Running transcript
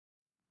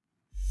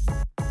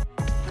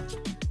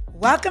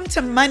Welcome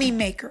to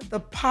Moneymaker,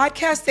 the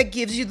podcast that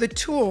gives you the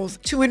tools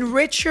to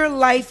enrich your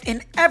life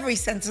in every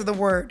sense of the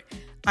word.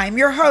 I'm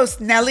your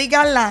host, Nelly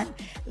Galan.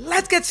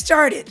 Let's get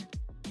started.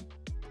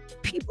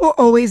 People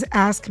always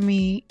ask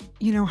me,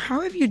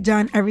 how have you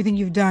done everything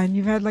you've done?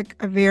 You've had like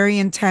a very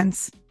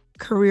intense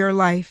career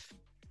life.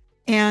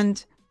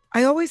 And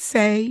I always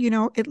say,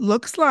 it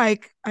looks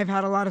like I've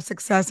had a lot of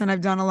success and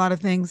I've done a lot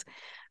of things.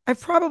 I've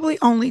probably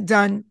only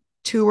done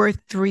 2 or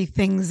 3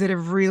 things that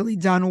have really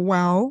done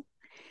well.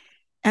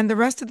 And the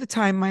rest of the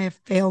time, I have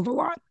failed a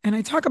lot. And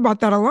I talk about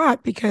that a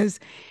lot because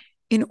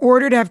in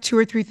order to have 2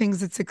 or 3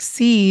 things that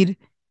succeed,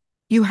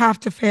 you have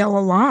to fail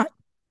a lot.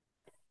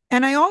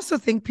 And I also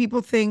think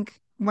people think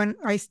when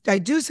I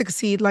do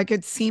succeed, like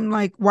it seemed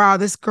like, wow,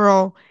 this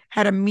girl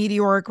had a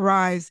meteoric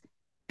rise.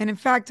 And in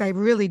fact, I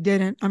really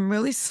didn't. I'm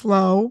really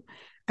slow.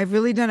 I've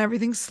really done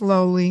everything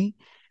slowly.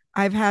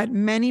 I've had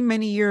many,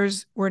 many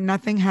years where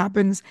nothing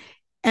happens.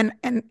 And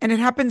it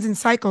happens in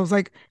cycles.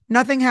 Like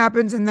nothing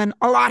happens and then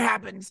a lot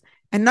happens.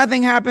 And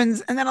nothing happens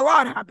and then a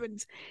lot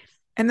happens.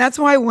 And that's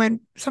why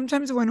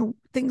sometimes when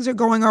things are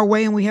going our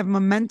way and we have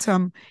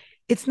momentum,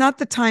 it's not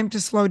the time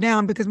to slow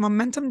down because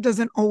momentum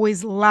doesn't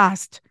always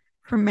last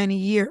for many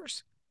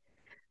years.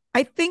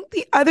 I think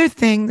the other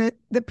thing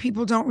that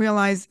people don't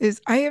realize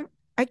is I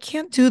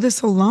can't do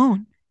this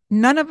alone.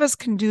 None of us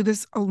can do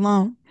this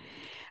alone.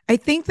 I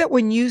think that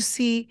when you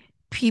see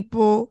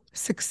people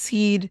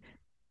succeed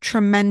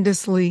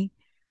tremendously,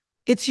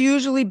 it's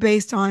usually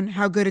based on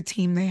how good a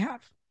team they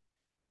have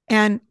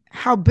and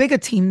how big a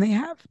team they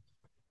have.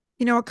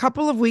 A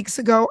couple of weeks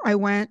ago, I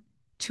went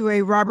to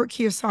a Robert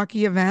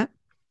Kiyosaki event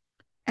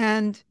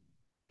and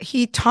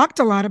he talked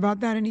a lot about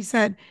that. And he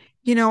said,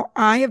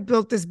 I have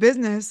built this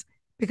business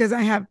because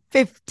I have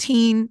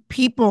 15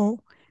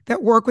 people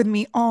that work with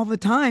me all the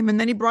time. And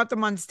then he brought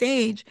them on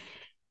stage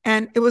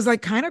and it was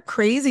like kind of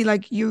crazy.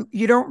 Like you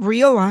don't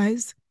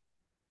realize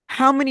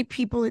how many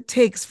people it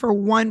takes for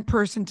one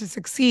person to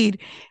succeed.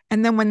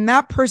 And then when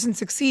that person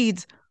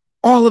succeeds,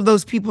 all of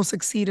those people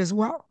succeed as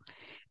well.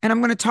 And I'm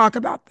going to talk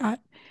about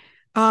that.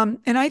 And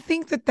I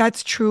think that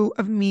that's true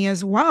of me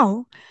as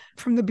well.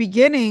 From the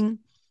beginning,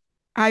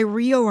 I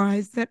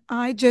realized that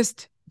I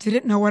just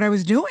didn't know what I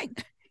was doing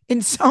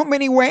in so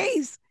many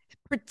ways,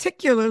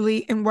 particularly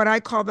in what I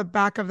call the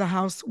back of the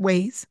house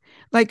ways.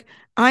 Like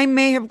I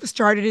may have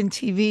started in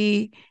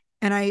TV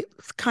and I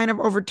kind of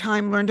over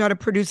time learned how to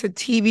produce a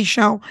TV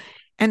show.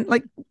 And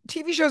like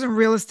TV shows in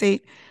real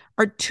estate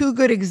are 2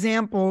 good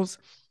examples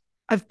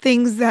of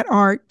things that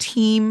are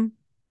team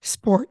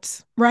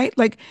sports, right?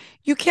 Like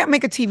you can't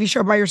make a TV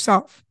show by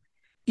yourself.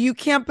 You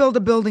can't build a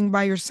building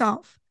by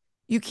yourself.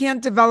 You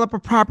can't develop a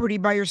property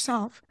by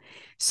yourself.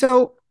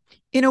 So,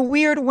 in a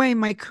weird way,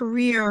 my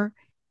career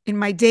in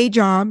my day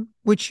job,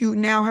 which you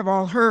now have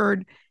all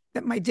heard,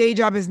 that my day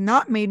job has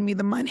not made me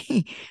the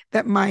money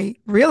that my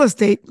real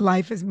estate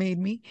life has made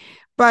me.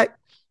 But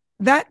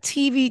that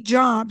TV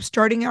job,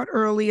 starting out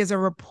early as a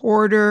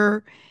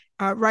reporter,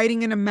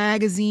 writing in a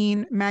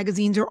magazine,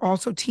 magazines are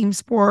also team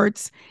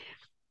sports,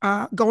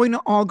 going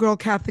to all girl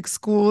Catholic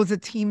school is a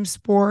team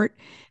sport.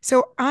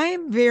 So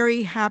I'm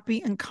very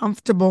happy and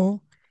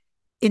comfortable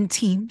in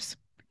teams.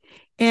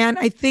 And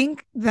I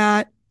think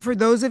that for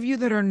those of you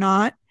that are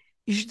not,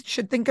 you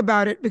should think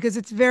about it because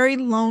it's very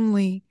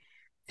lonely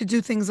to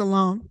do things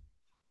alone.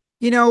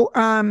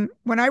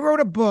 When I wrote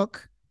a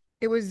book,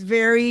 it was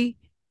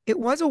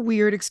a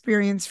weird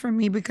experience for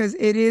me because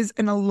it is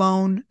an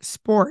alone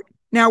sport.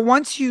 Now,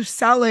 once you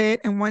sell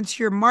it and once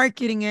you're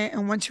marketing it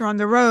and once you're on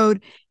the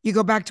road, you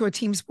go back to a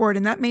team sport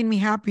and that made me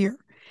happier.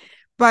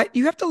 But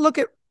you have to look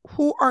at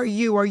who are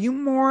you? Are you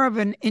more of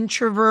an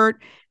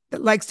introvert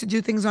that likes to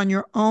do things on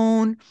your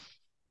own?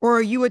 Or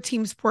are you a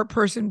team sport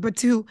person? But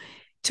to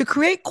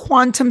create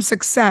quantum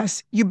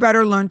success, you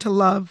better learn to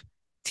love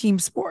team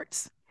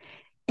sports.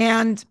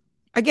 And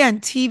again,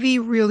 TV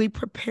really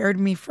prepared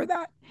me for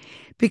that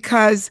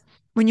because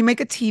when you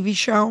make a TV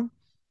show,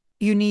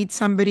 you need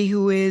somebody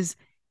who is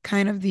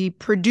kind of the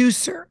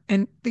producer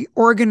and the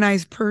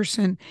organized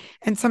person.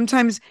 And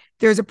sometimes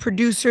there's a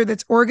producer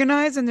that's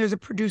organized and there's a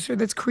producer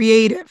that's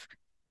creative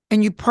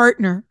and you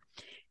partner.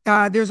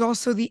 There's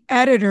also the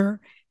editor.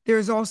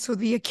 There's also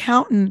the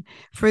accountant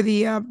for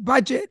the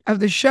budget of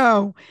the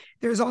show.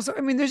 There's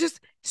just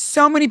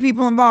so many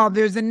people involved.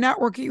 There's a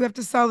network that you have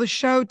to sell the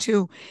show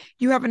to.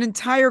 You have an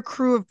entire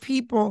crew of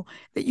people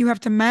that you have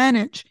to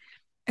manage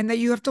and that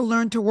you have to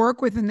learn to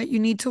work with and that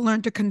you need to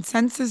learn to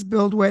consensus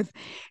build with.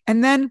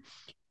 And then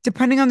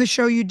depending on the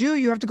show you do,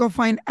 you have to go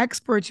find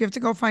experts. You have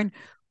to go find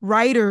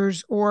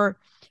writers or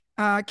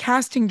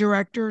casting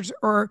directors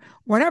or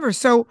whatever.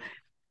 So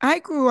I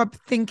grew up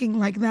thinking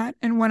like that.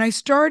 And when I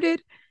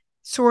started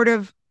sort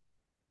of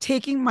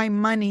taking my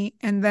money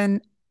and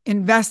then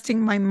investing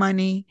my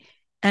money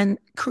and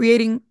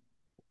creating,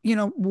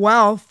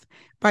 wealth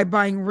by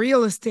buying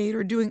real estate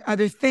or doing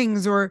other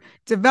things or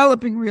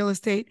developing real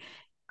estate,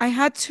 I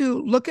had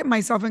to look at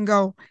myself and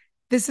go,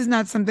 this is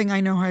not something I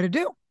know how to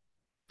do.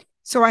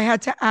 So I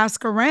had to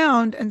ask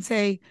around and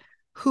say,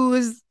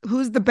 who's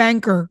the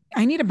banker?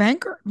 I need a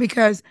banker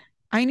because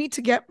I need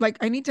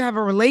to have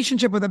a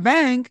relationship with a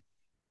bank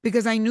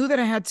because I knew that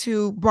I had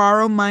to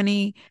borrow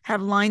money,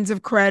 have lines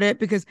of credit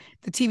because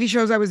the TV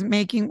shows I was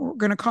making were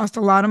going to cost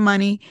a lot of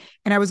money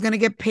and I was going to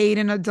get paid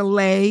in a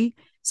delay.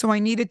 So I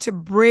needed to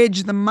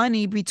bridge the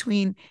money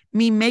between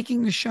me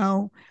making the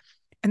show.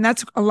 And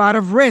that's a lot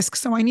of risk.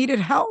 So I needed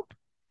help.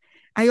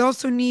 I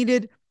also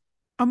needed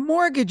a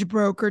mortgage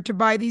broker to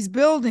buy these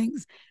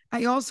buildings.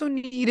 I also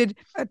needed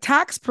a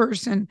tax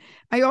person.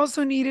 I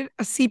also needed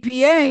a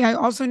CPA. I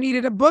also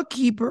needed a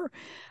bookkeeper.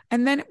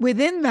 And then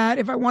within that,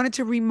 if I wanted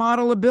to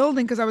remodel a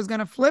building because I was going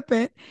to flip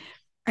it,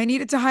 I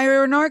needed to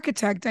hire an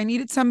architect. I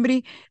needed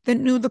somebody that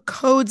knew the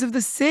codes of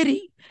the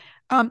city.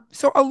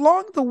 So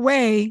along the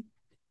way,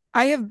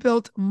 I have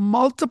built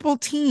multiple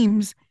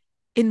teams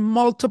in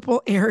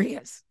multiple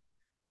areas.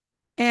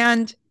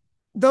 And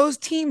those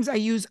teams I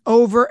use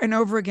over and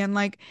over again.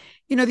 Like,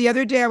 the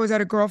other day I was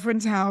at a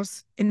girlfriend's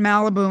house in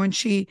Malibu and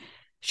she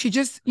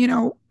just,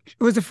 it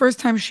was the first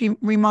time she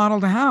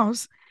remodeled a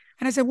house.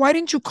 And I said, why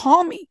didn't you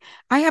call me?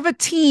 I have a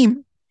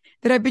team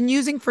that I've been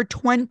using for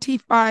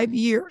 25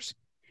 years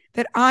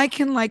that I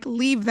can like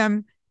leave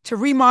them to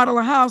remodel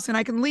a house and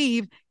I can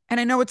leave and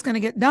I know it's going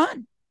to get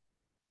done.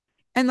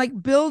 And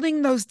like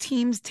building those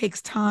teams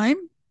takes time.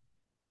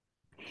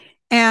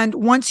 And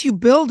once you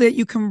build it,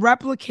 you can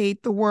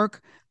replicate the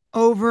work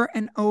over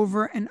and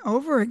over and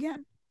over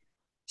again.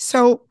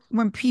 So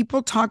when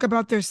people talk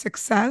about their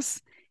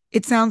success,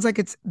 it sounds like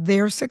it's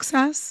their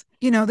success.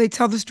 They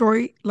tell the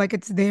story like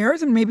it's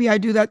theirs. And maybe I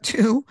do that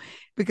too,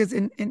 because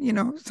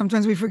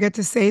sometimes we forget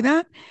to say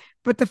that.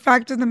 But the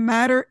fact of the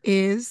matter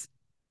is,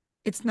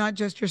 it's not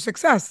just your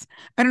success.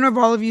 I don't know if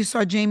all of you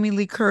saw Jamie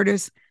Lee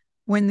Curtis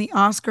win the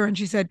Oscar and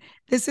she said,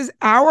 this is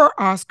our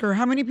Oscar.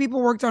 How many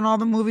people worked on all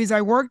the movies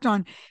I worked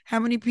on? How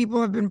many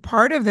people have been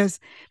part of this?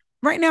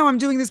 Right now, I'm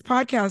doing this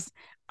podcast.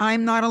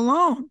 I'm not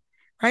alone,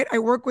 right? I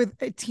work with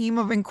a team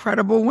of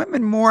incredible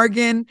women,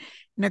 Morgan,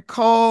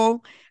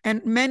 Nicole,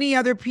 and many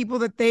other people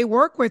that they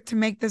work with to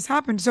make this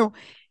happen. So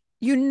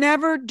you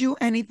never do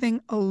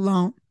anything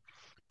alone.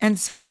 And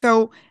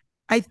so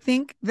I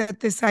think that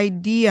this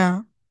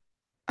idea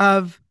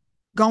of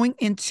going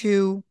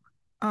into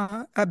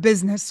a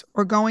business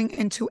or going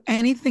into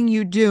anything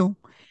you do,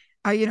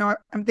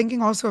 I'm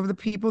thinking also of the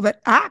people that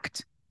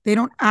act. They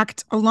don't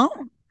act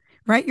alone,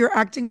 right? You're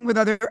acting with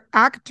other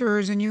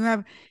actors and you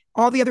have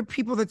all the other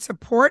people that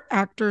support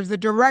actors, the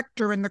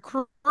director and the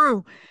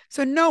crew.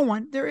 So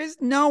there is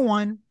no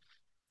one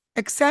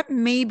except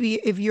maybe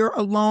if you're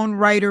a lone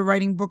writer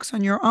writing books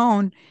on your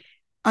own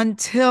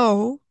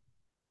until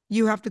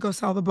you have to go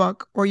sell the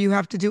book or you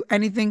have to do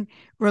anything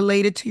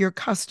related to your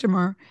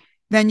customer,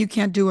 then you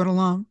can't do it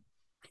alone.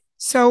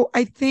 So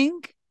I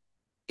think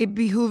it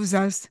behooves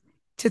us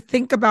to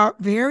think about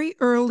very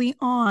early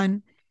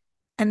on.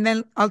 And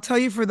then I'll tell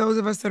you for those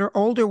of us that are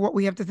older, what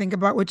we have to think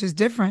about, which is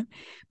different.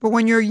 But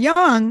when you're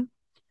young,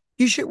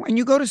 when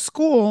you go to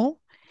school,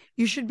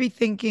 you should be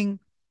thinking,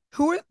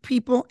 who are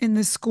people in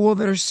this school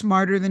that are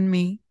smarter than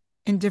me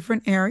in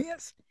different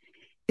areas?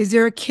 Is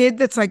there a kid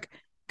that's like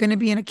going to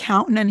be an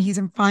accountant and he's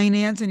in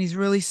finance and he's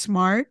really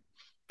smart?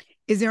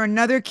 Is there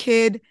another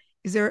kid?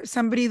 Is there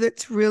somebody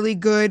that's really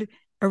good,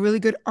 a really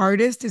good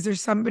artist? Is there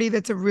somebody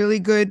that's they're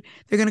going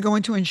to go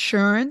into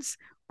insurance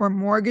or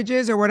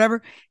mortgages or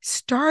whatever?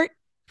 Start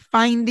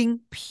finding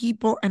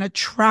people and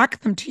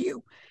attract them to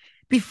you.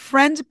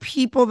 Befriend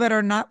people that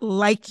are not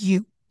like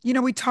you.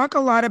 We talk a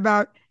lot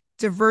about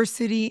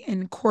diversity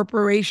in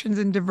corporations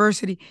and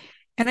diversity.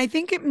 And I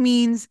think it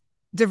means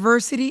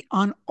diversity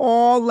on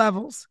all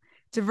levels,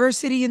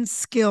 diversity in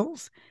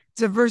skills,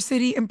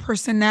 diversity in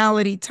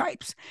personality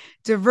types,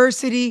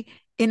 diversity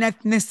in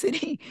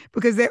ethnicity,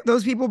 because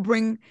those people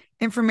bring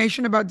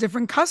information about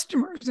different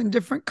customers and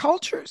different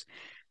cultures,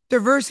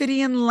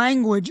 diversity in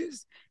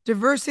languages,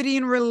 diversity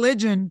in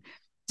religion,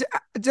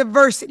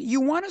 diversity.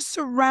 You want to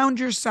surround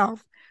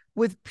yourself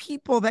with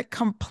people that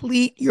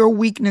complete your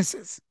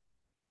weaknesses.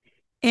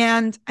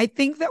 And I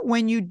think that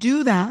when you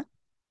do that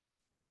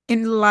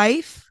in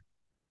life,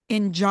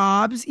 in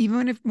jobs,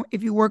 even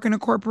if you work in a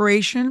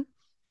corporation,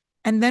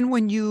 and then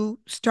when you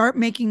start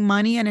making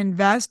money and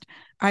invest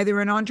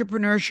either in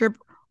entrepreneurship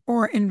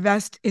or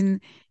invest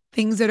in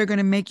things that are going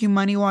to make you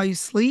money while you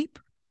sleep,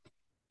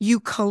 you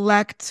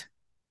collect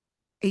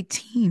a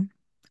team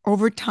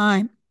over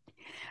time.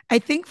 I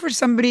think for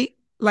somebody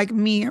like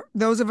me,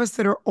 those of us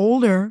that are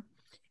older,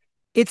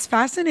 it's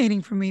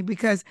fascinating for me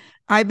because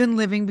I've been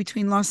living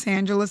between Los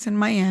Angeles and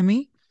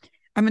Miami.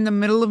 I'm in the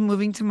middle of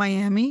moving to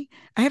Miami.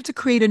 I have to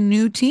create a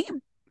new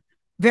team.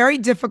 Very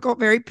difficult,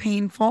 very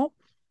painful,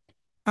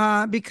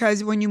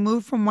 because when you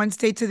move from one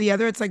state to the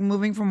other, it's like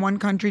moving from one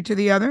country to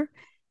the other.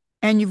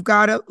 And you've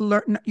got to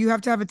learn, you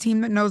have to have a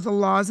team that knows the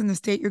laws in the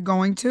state you're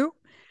going to.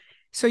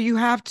 So you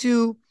have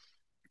to,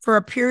 for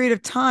a period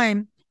of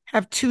time,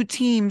 have two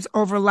teams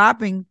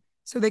overlapping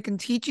so they can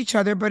teach each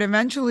other. But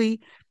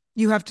eventually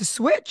you have to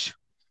switch.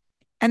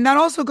 And that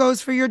also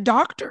goes for your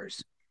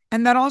doctors.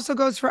 And that also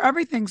goes for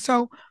everything.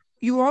 So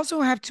you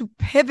also have to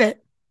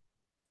pivot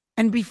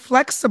and be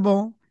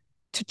flexible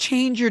to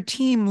change your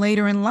team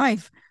later in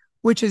life.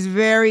 which is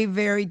very,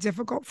 very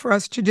difficult for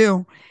us to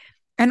do.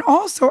 And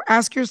also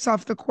ask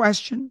yourself the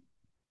question,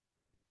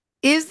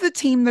 is the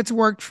team that's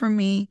worked for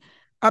me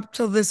up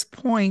till this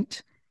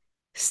point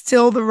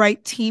still the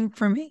right team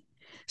for me?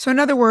 So in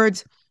other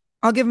words,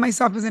 I'll give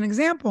myself as an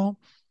example.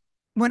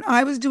 When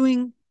I was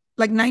doing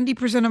like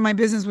 90% of my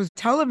business was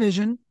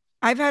television,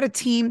 I've had a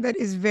team that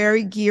is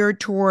very geared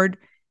toward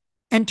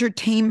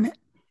entertainment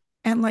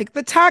and like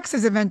the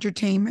taxes of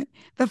entertainment,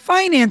 the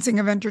financing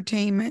of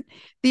entertainment,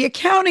 the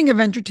accounting of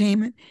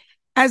entertainment.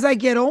 As I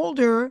get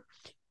older,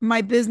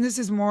 my business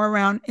is more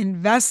around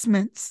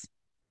investments,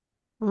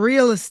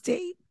 real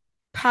estate,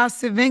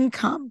 passive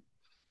income.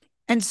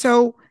 And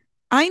so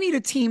I need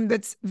a team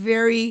that's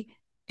very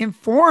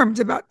informed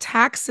about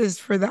taxes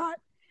for that,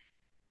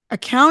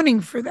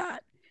 accounting for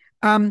that,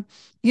 um,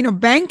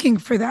 banking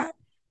for that.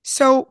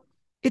 So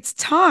it's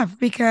tough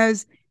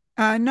because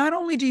not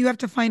only do you have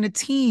to find a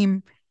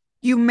team,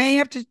 you may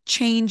have to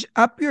change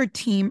up your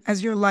team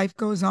as your life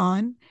goes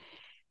on.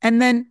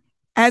 And then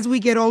as we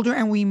get older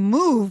and we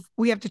move,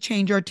 we have to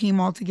change our team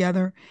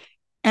altogether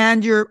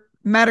and your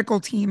medical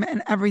team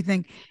and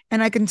everything.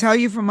 And I can tell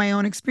you from my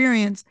own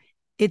experience,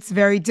 it's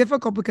very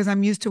difficult because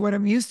I'm used to what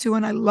I'm used to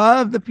and I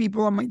love the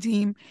people on my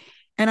team.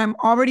 And I'm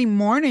already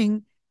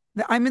mourning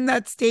that I'm in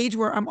that stage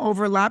where I'm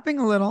overlapping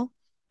a little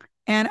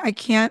and I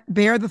can't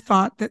bear the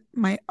thought that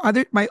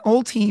my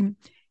old team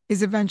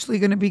is eventually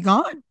going to be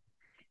gone.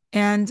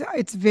 And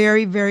it's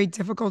very, very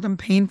difficult and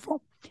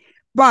painful.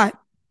 But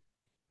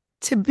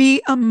to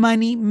be a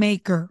money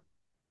maker,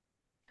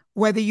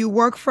 whether you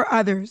work for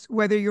others,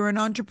 whether you're an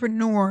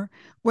entrepreneur,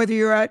 whether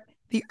you're at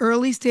the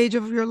early stage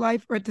of your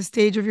life or at the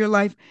stage of your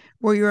life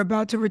where you're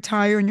about to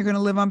retire and you're going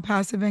to live on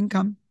passive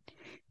income,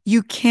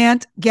 you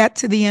can't get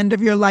to the end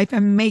of your life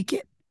and make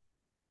it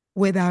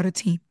without a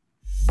team.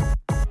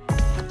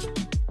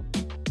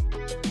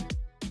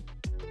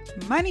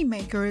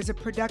 Moneymaker is a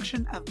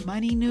production of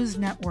Money News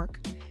Network.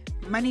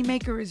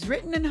 Moneymaker is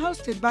written and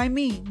hosted by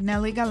me,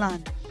 Nelly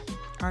Galan.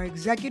 Our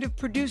executive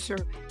producer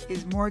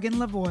is Morgan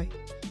Lavoie.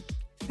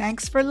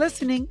 Thanks for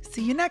listening.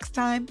 See you next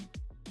time.